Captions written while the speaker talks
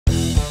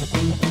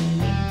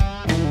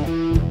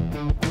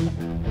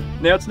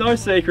Now, it's no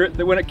secret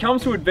that when it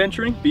comes to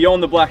adventuring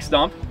beyond the black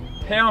stump,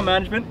 power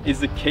management is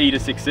the key to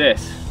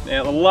success.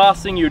 Now, the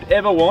last thing you'd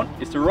ever want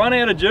is to run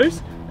out of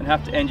juice and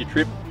have to end your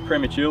trip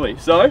prematurely.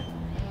 So,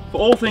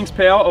 for all things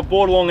power, I've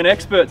brought along an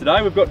expert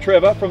today. We've got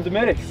Trevor from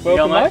Dometic.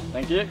 Welcome, mate.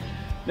 Thank you.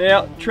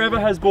 Now, Trevor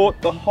has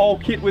brought the whole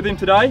kit with him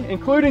today,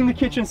 including the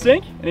kitchen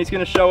sink, and he's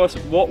going to show us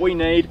what we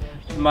need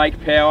to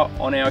make power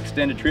on our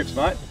extended trips,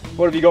 mate.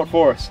 What have you got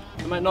for us?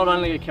 So, mate, not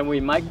only can we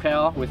make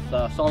power with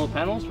solar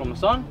panels from the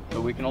sun,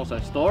 but we can also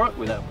store it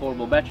with our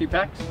portable battery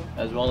packs,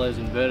 as well as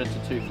invert it to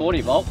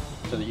 240 volt,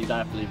 so that you don't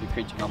have to leave your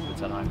creature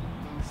comforts at home.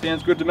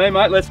 Sounds good to me,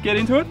 mate. Let's get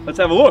into it. Let's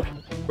have a look.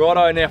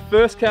 Righto, now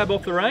first cab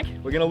off the rank,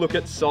 we're going to look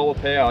at solar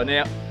power.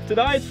 Now,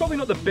 today it's probably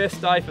not the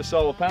best day for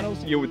solar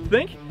panels, you would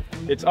think.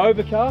 It's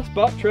overcast,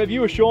 but Trev,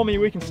 you assure me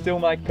we can still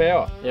make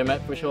power. Yeah,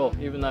 mate, for sure.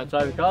 Even though it's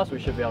overcast, we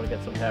should be able to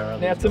get some power out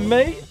of it. Now, to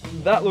me,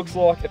 that looks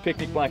like a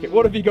picnic blanket.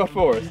 What have you got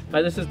for us?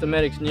 Mate, this is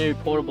Dometic's new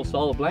portable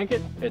solar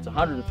blanket. It's a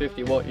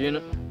 150 watt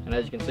unit, and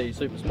as you can see,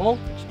 super small,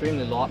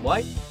 extremely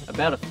lightweight,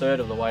 about a third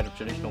of the weight of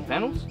traditional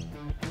panels.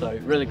 So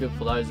really good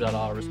for those that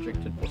are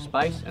restricted for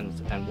space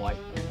and weight.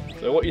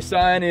 So what you're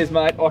saying is,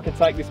 mate, I can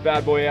take this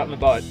bad boy out in the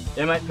boat?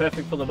 Yeah, mate,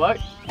 perfect for the boat.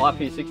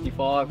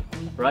 IP65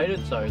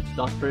 rated, so it's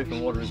dustproof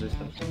and water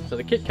resistant. So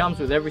the kit comes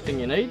with everything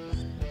you need,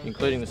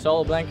 including the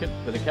solar blanket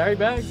with a carry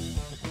bag,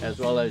 as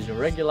well as your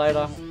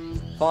regulator,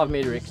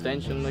 5-meter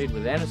extension lead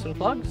with Anderson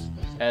plugs,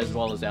 as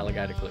well as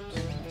alligator clips.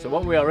 So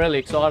what we are really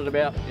excited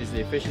about is the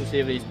efficiency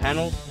of these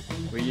panels.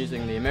 We're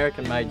using the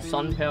American-made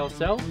SunPower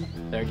cell.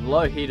 They're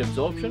low heat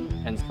absorption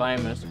and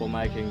famous for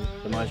making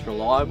the most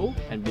reliable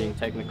and being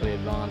technically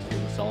advanced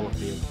in the solar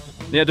field.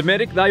 Now,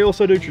 Dometic, they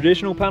also do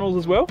traditional panels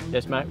as well?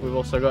 Yes, mate. We've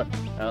also got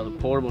the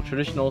portable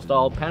traditional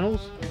style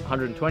panels,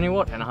 120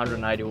 watt and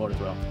 180 watt as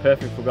well.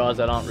 Perfect for guys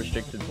that aren't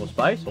restricted for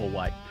space or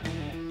weight.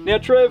 Now,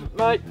 Trev,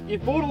 mate,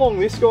 you've brought along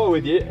this guy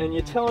with you and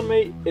you're telling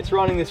me it's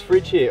running this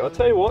fridge here. I'll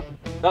tell you what,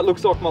 that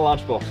looks like my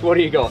lunchbox. What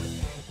do you got?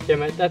 Yeah,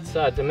 mate, that's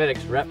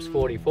Dometic's RAPS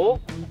 44.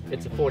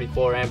 It's a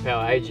 44 amp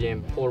hour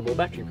AGM portable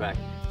battery pack.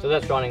 So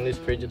that's running this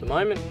fridge at the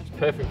moment. It's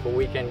perfect for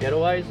weekend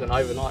getaways and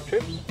overnight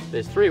trips.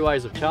 There's 3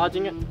 ways of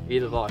charging it,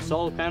 either via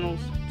solar panels,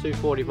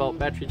 240 volt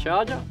battery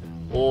charger,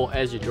 or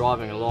as you're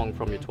driving along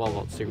from your 12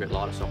 volt cigarette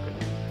lighter socket.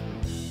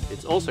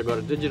 It's also got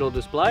a digital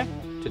display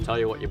to tell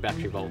you what your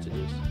battery voltage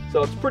is.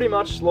 So it's pretty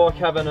much like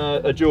having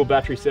a dual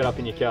battery setup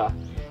in your car?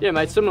 Yeah,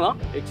 mate, similar,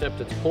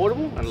 except it's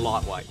portable and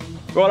lightweight.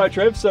 Righto,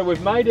 Trev, so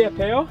we've made our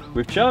power,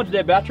 we've charged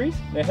our batteries.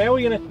 Now, how are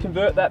we going to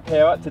convert that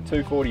power to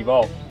 240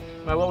 volt?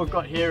 Now, what we've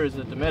got here is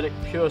a Dometic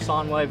pure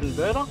sine wave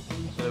inverter,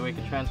 so that we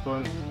can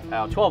transform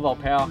our 12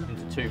 volt power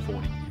into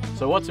 240.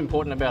 So what's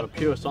important about a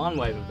pure sine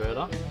wave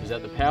inverter is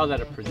that the power that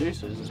it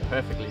produces is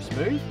perfectly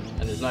smooth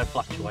and there's no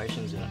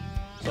fluctuations in it.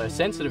 So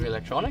sensitive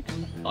electronics,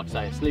 like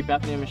say a sleep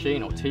apnea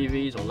machine or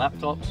TVs or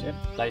laptops,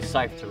 they're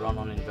safe to run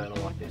on an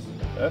inverter like this.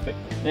 Perfect.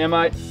 Now,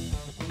 mate,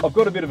 I've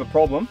got a bit of a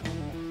problem.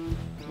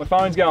 My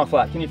phone's going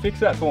flat. Can you fix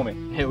that for me?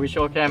 Yeah, we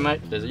sure can,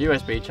 mate. There's a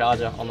USB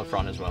charger on the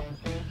front as well.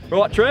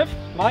 Right, Trev,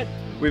 mate,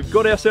 we've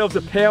got ourselves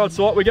a powered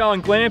site. We're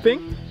going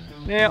glamping.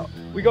 Now,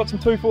 we got some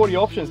 240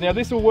 options. Now,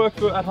 this will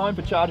work at home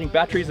for charging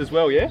batteries as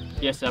well, yeah?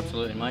 Yes,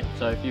 absolutely, mate.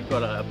 So if you've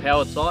got a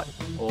powered site,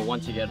 or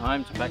once you get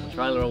home to pack the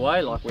trailer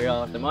away, like we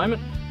are at the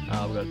moment,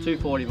 we've got a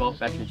 240 volt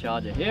battery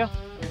charger here.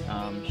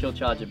 She'll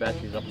charge your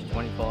batteries up to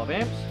 25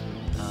 amps,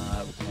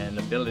 and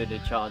the ability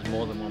to charge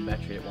more than one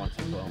battery at once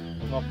as well.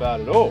 Not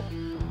bad at all.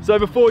 So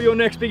before your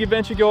next big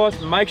adventure, guys,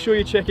 make sure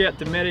you check out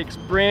Dometic's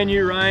brand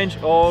new range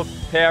of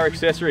power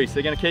accessories.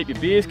 They're going to keep your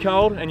beers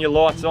cold and your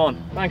lights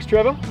on. Thanks,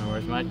 Trevor. No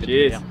worries, mate. Good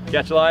Cheers.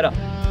 Catch you later.